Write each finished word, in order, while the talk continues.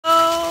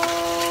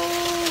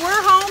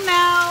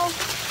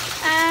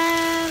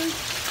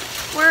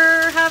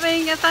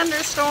a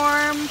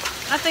thunderstorm.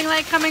 Nothing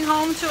like coming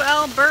home to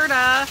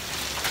Alberta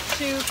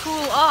to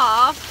cool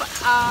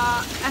off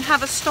and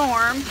have a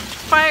storm.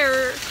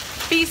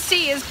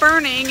 BC is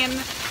burning and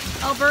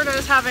Alberta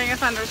is having a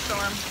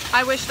thunderstorm.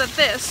 I wish that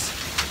this,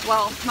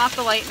 well, not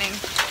the lightning,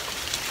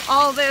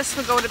 all this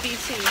would go to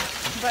BC,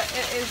 but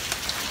it is,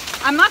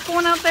 I'm not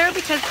going out there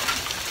because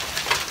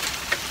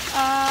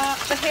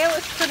the hail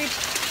is pretty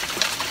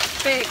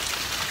big.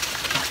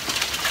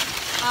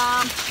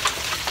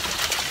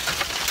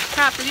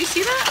 Crap, did you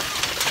see that?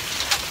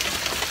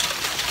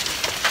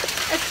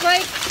 It's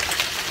like,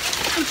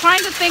 I'm trying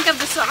to think of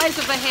the size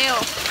of the hail.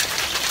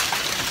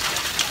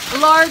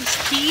 Large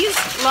peas,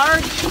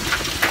 large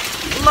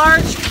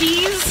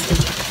peas,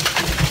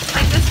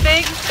 like this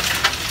big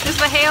is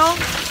the hail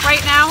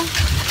right now.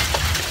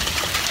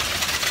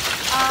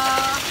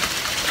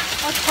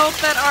 Let's hope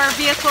that our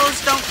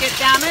vehicles don't get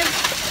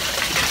damaged.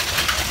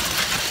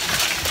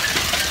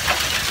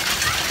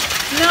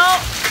 No.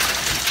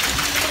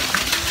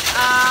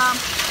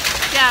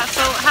 Yeah,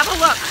 so have a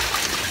look.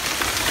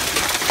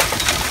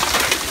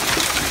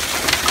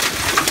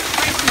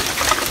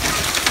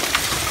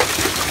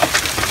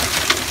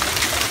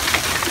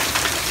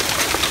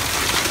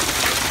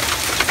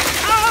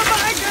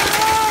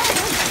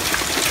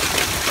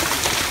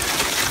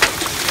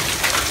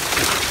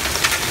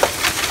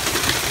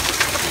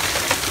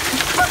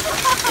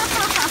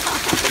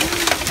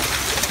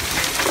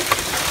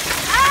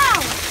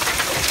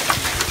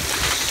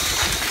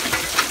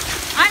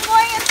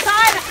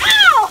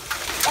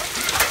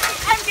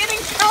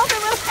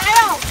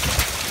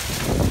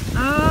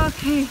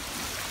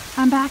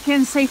 I'm back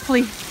in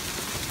safely.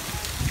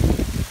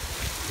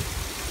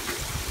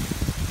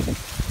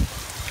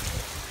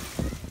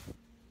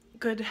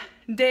 Good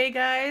day,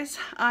 guys.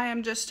 I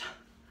am just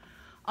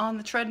on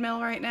the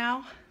treadmill right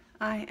now.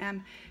 I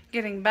am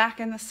getting back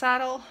in the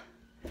saddle,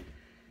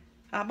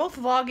 both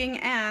vlogging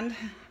and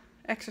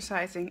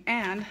exercising,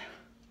 and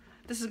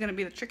this is going to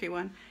be the tricky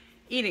one,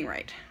 eating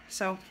right.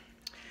 So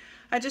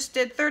I just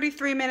did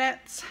 33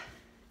 minutes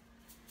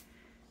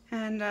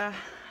and I'm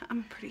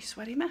a pretty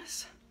sweaty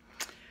mess.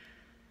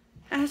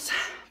 And it's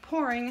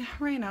pouring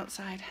rain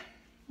outside.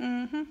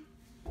 Can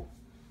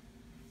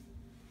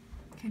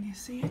you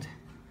see it?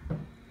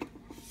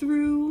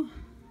 Through.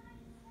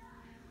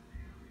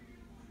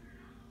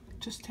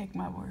 Just take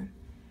my word.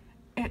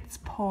 It's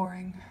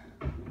pouring.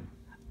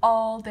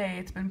 All day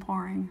it's been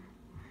pouring.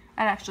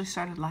 It actually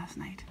started last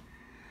night.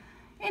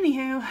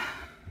 Anywho,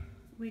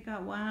 we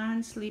got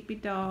one sleepy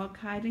dog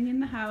hiding in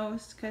the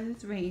house because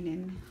it's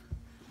raining.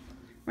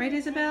 Right,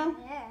 Isabel?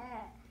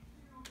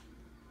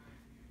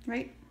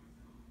 Right?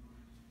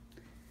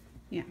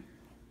 Yeah.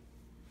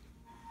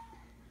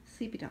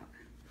 Sleepy dog.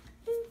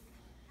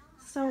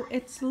 So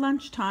it's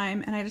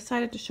lunchtime and I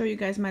decided to show you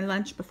guys my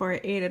lunch before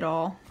I ate it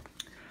all.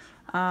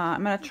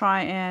 I'm going to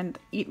try and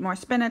eat more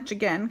spinach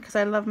again because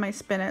I love my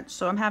spinach.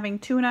 So I'm having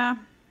tuna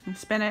and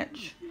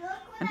spinach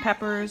and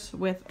peppers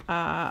with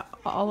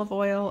olive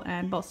oil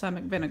and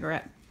balsamic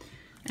vinaigrette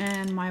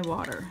and my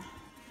water.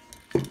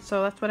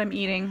 So that's what I'm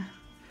eating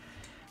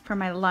for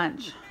my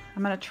lunch.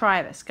 I'm going to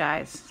try this,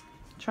 guys.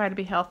 Try to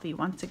be healthy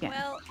once again.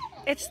 Well,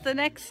 it's the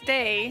next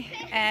day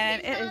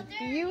and it is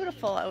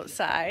beautiful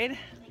outside,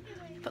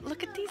 but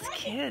look at these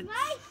kids.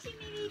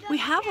 We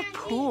have a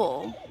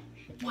pool.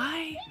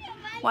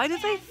 Why do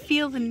they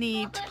feel the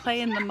need to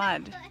play in the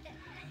mud?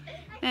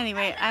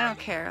 Anyway, I don't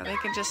care. They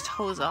can just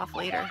hose off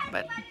later,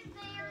 but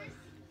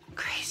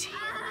crazy.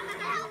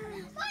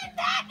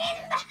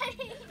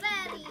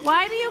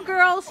 Why do you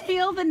girls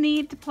feel the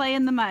need to play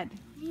in the mud?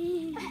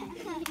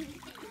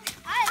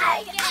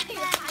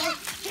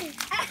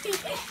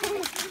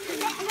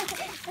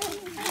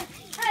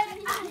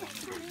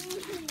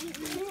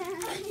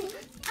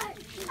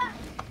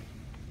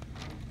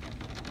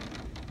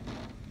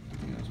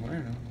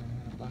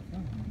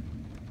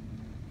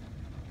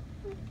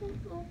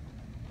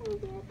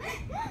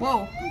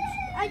 Whoa.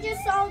 I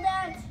just saw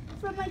that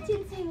from my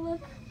tinsy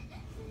look.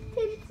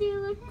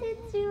 Tinsy look,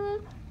 tinsy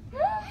look.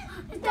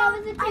 That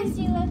was a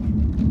tinsy look.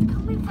 It's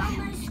coming from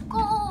my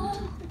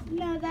skull.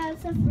 No,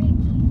 that's a freaky.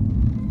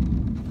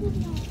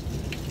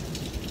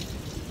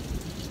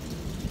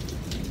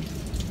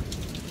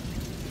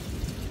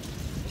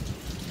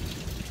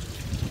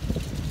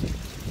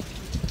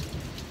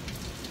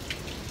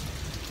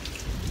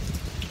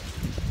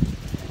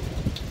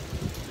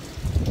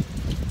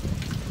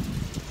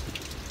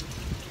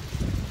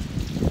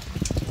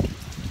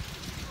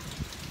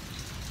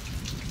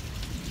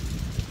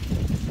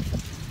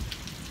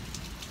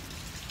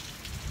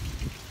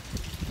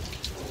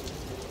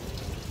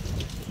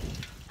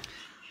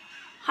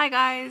 Hi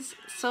guys,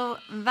 so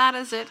that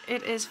is it.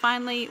 It is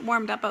finally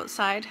warmed up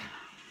outside.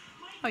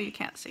 Oh, you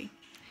can't see.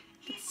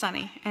 It's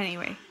sunny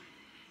anyway.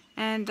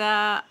 And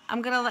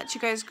I'm gonna let you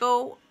guys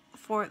go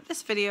for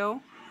this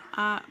video.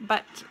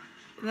 But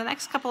the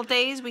next couple of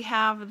days we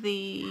have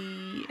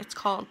it's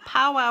called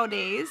Powwow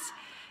Days.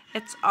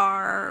 It's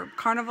our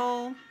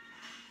carnival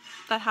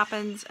that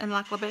happens in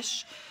Lac La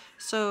Biche.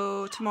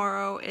 So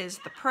tomorrow is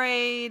the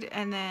parade,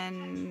 and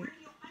then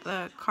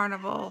the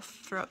carnival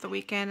throughout the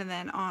weekend, and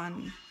then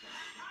on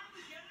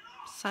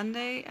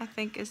Sunday, I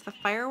think, is the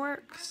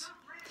fireworks.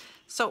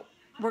 So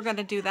we're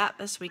gonna do that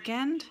this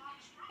weekend.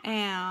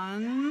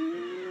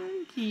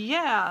 And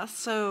yeah,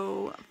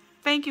 so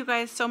thank you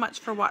guys so much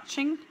for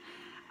watching.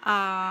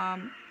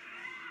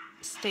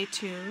 Stay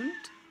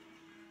tuned,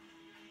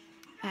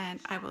 and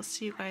I will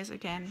see you guys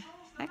again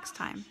next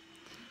time.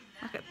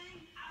 Okay,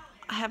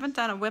 I haven't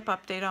done a whip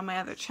update on my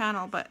other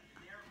channel, but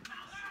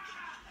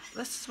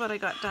this is what I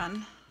got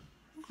done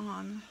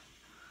on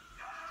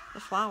the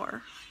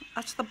flower.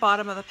 That's the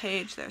bottom of the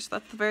page there, so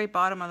that's the very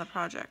bottom of the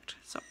project.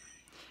 So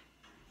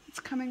it's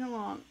coming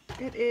along.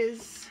 It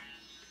is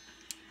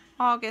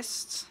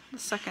August the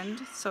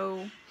 2nd,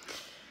 so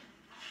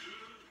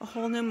a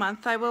whole new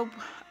month. I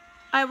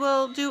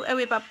will do a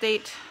whip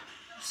update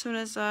as soon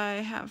as I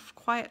have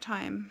quiet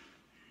time.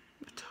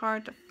 It's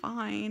hard to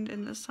find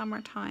in the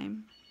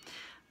summertime.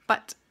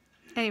 But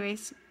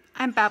anyways,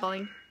 I'm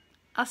babbling.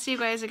 I'll see you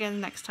guys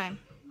again next time.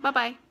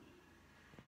 Bye-bye.